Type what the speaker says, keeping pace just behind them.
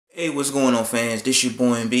Hey, what's going on, fans? This your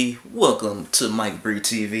boy MB. Welcome to Mike Bree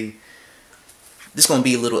TV. This gonna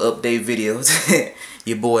be a little update video.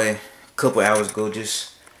 Your boy, a couple hours ago,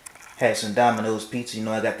 just had some Domino's pizza. You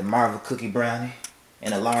know, I got the Marvel cookie brownie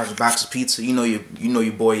and a large box of pizza. You know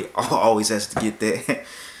your boy always has to get that.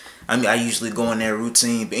 I mean, I usually go in that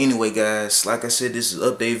routine. But anyway, guys, like I said, this is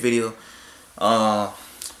an update video.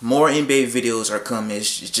 More NBA videos are coming.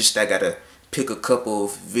 It's just I gotta pick a couple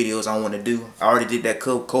of videos I want to do. I already did that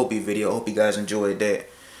Kobe video. Hope you guys enjoyed that.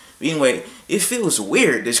 But anyway, it feels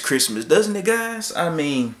weird this Christmas, doesn't it, guys? I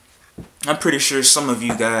mean, I'm pretty sure some of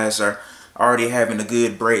you guys are already having a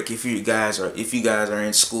good break. If you guys are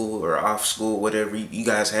in school or off school, whatever, you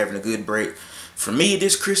guys having a good break. For me,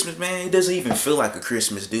 this Christmas, man, it doesn't even feel like a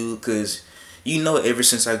Christmas, dude, because you know, ever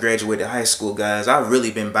since I graduated high school, guys, I've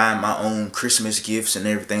really been buying my own Christmas gifts and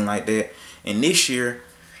everything like that. And this year,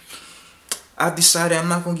 I've decided I'm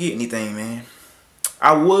not gonna get anything, man.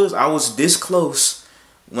 I was this close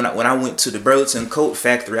when I went to the Burlington Coat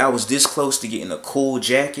Factory. I was this close to getting a cool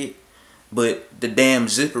jacket, but the damn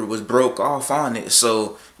zipper was broke off on it,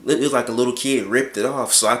 so it was like a little kid ripped it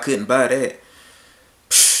off, so I couldn't buy that.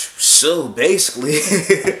 So basically,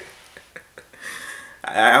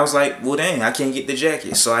 I was like, well, dang, I can't get the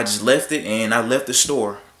jacket, so I just left it and I left the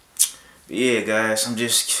store. But yeah, guys, I'm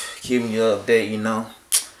just giving you an update, you know,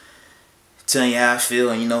 telling you how I feel,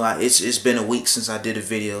 and you know, it's been a week since I did a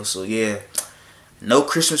video, so yeah, no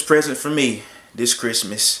Christmas present for me this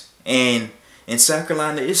Christmas. And in South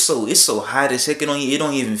Carolina, it's so hot as heck. It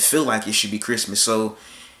don't even feel like it should be Christmas. So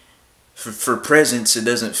for presents, it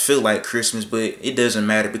doesn't feel like Christmas, but it doesn't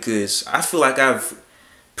matter because I feel like I've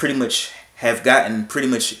pretty much have gotten pretty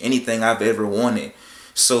much anything I've ever wanted.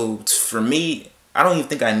 So for me, I don't even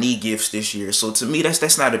think I need gifts this year. So to me,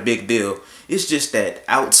 that's not a big deal. It's just that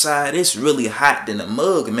outside it's really hot than a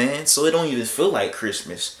mug, man. So it don't even feel like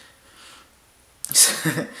Christmas.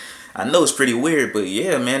 I know it's pretty weird, but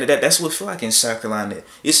yeah, man, that's what it feel like in South Carolina.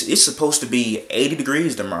 It's supposed to be 80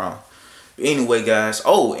 degrees tomorrow. Anyway, guys.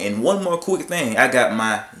 Oh, and one more quick thing. I got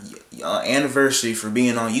my anniversary for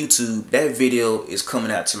being on YouTube. That video is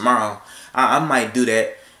coming out tomorrow. I might do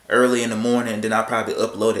that early in the morning, and then I'll probably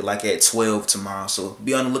upload it like at 12 tomorrow. So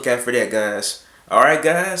be on the lookout for that, guys. Alright,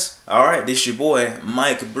 guys. Alright, this your boy,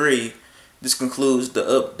 Mike Bree. This concludes the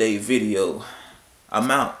update video.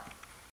 I'm out.